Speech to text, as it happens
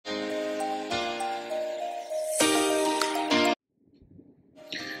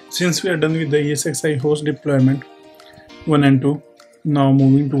Since we are done with the esxi host deployment 1 and 2, now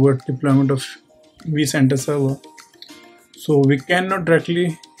moving towards deployment of vCenter server. So we cannot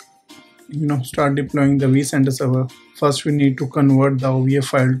directly start deploying the vCenter server. First we need to convert the OVF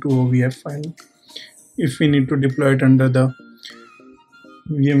file to OVF file. If we need to deploy it under the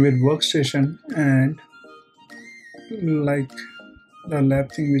VMware Workstation, and like the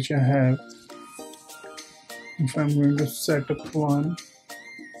lab thing which I have, if I'm going to set up one,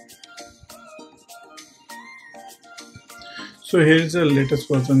 so here is the latest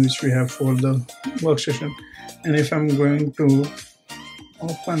version which we have for the workstation, and if I'm going to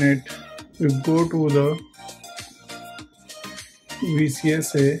open it, we go to the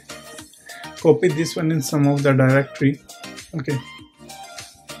vcsa, copy this one in some of the directory. Okay,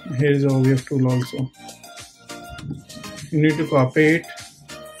 here is the OVF tool also. You need to copy it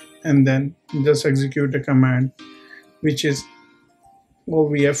and then just execute a command which is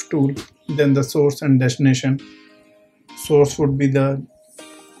OVF tool, then the source and destination. Source would be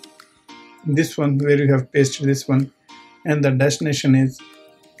this one where you have pasted this one, and the destination is,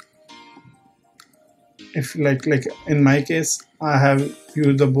 if like in my case I have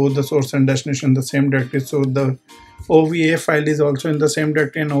used both the source and destination the same directory, so the OVA file is also in the same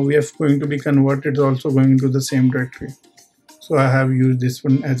directory, and OVF going to be converted is also going into the same directory. So I have used this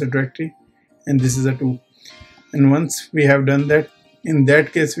one as a directory, and this is a 2. And once we have done that, in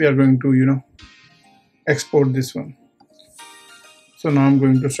that case we are going to export this one. So now I'm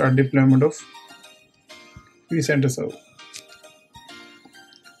going to start deployment of vCenter server.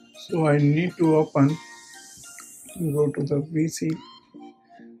 So I need to go to the VC,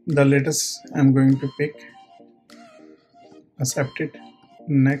 the latest I'm going to pick, accept it,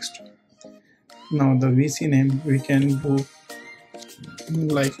 next. Now the VC name we can do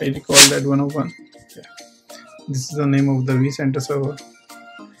like I recall that 101. Yeah. This is the name of the vCenter server.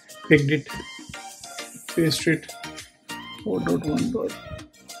 Picked it, paste it,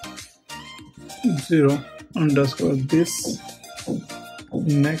 4.1.0_this,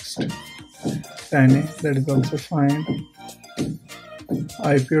 next, tiny, that is also fine.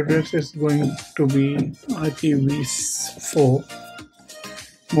 IP address is going to be IPv4,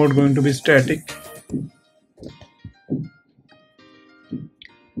 mode going to be static,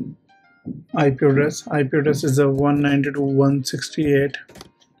 IP address is a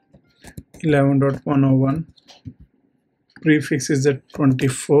 192.168.11.101. Prefix is a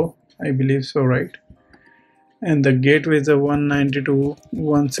 24, I believe so, right? And the gateway is a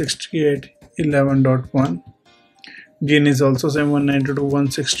 192.168.11.1. DN is also same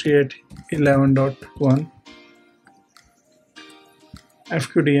 192.168.11.1.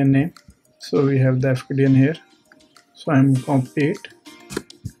 FQDN name, so we have the FQDN here, so I'm copy it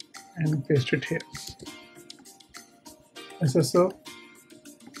and paste it here. SSO,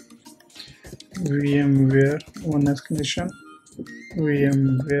 VMware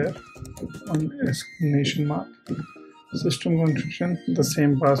VMware system configuration, the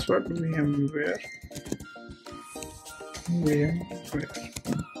same password, VMware.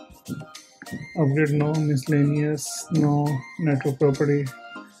 Upgrade no, miscellaneous no, network property,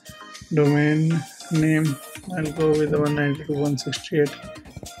 domain name I'll go with the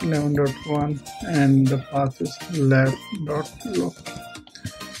 192.168.11.1, and the path is lab.local.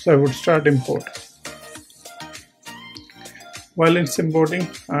 So I would start import. While it's importing,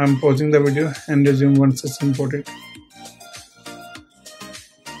 I am pausing the video and resume once it's imported.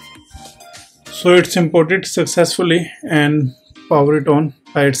 So it's imported successfully and power it on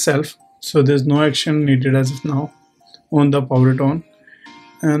by itself. So there's no action needed as of now on the power it on.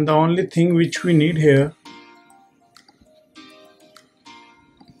 And the only thing which we need here,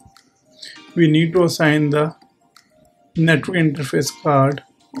 we need to assign the network interface card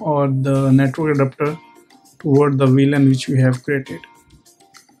or the network adapter toward the VLAN which we have created.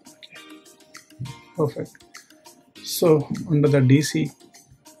 Perfect. So under the DC,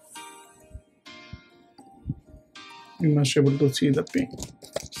 you must be able to see the ping.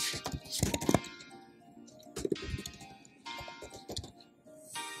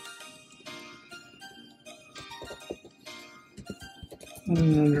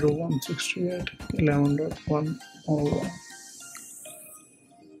 Under 168.11.101.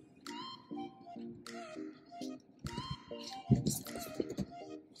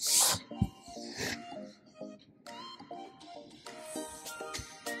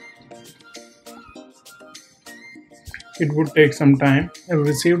 It would take some time. I've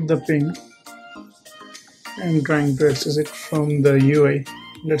received the ping. I'm trying to access it from the UI.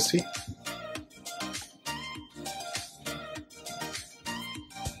 Let's see.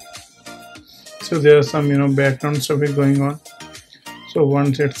 So there are some background stuff is going on. So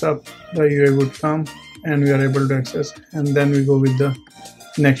once it's up, the UI would come and we are able to access, and then we go with the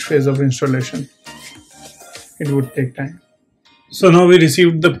next phase of installation. It would take time. So now we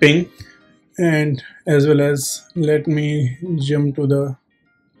received the ping, and as well as let me jump to the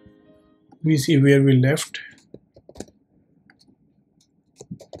VC where we left.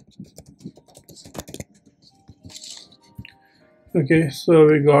 Okay, so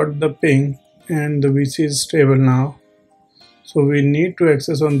we got the ping and the VC is stable now. So we need to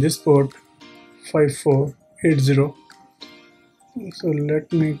access on this port 5480. So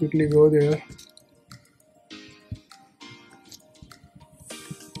let me quickly go there.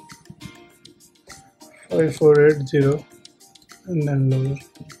 (5480) and then lower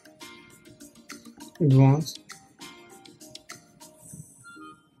advanced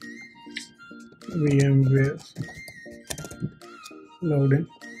VMware logged in.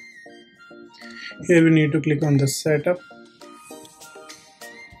 Here we need to click on the setup.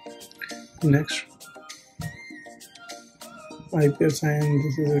 Next, IP assign,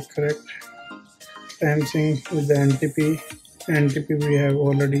 this is correct. Time sync with the NTP we have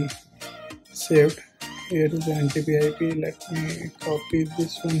already saved. Here is the NTP IP. Let me copy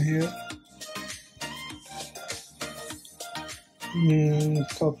this one here.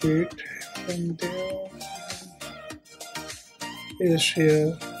 Copy it from there. Paste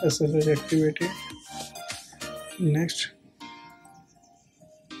here. SSH activated. Next,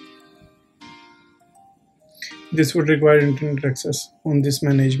 this would require internet access on this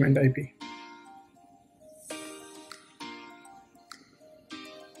management IP.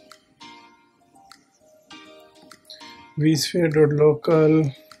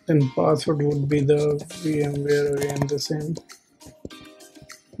 vSphere.local, then password would be the VMware, again the same.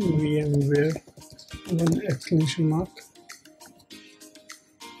 VMware, one exclamation mark.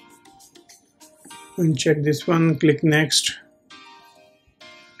 And check this one, click next,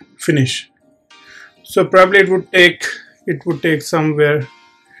 finish. So probably it would take somewhere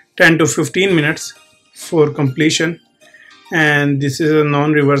 10 to 15 minutes for completion, and this is a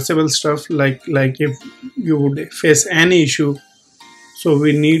non-reversible stuff, like if you would face any issue, so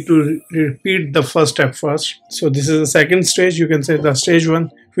we need to repeat the first step first. So this is the second stage, you can say the stage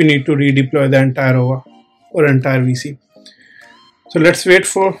one. We need to redeploy the entire OVA or entire VC. So let's wait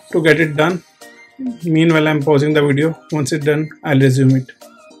to get it done. Meanwhile, I'm pausing the video. Once it's done, I'll resume it.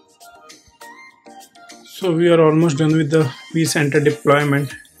 So we are almost done with the vCenter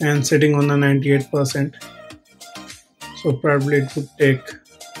deployment and sitting on the 98%. So probably it would take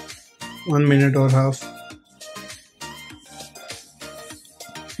 1 minute or half.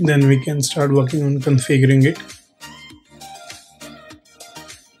 Then we can start working on configuring it.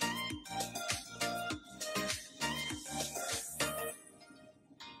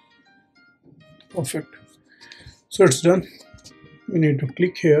 Perfect. So it's done. We need to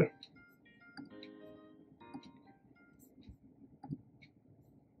click here.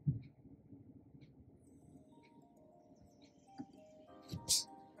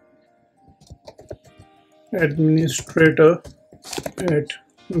 Administrator at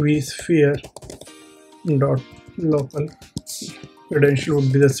vSphere.local. Credential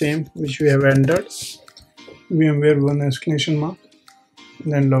would be the same which we have entered. VMware, one exclamation mark,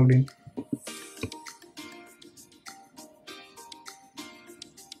 then logged in.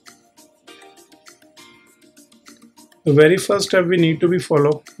 The very first step we need to be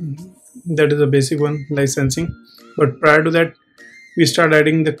follow, that is the basic one, licensing. But prior to that, we start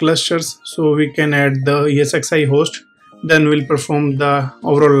adding the clusters, so we can add the esxi host. Then we'll perform the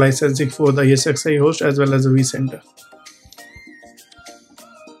overall licensing for the esxi host as well as the vCenter.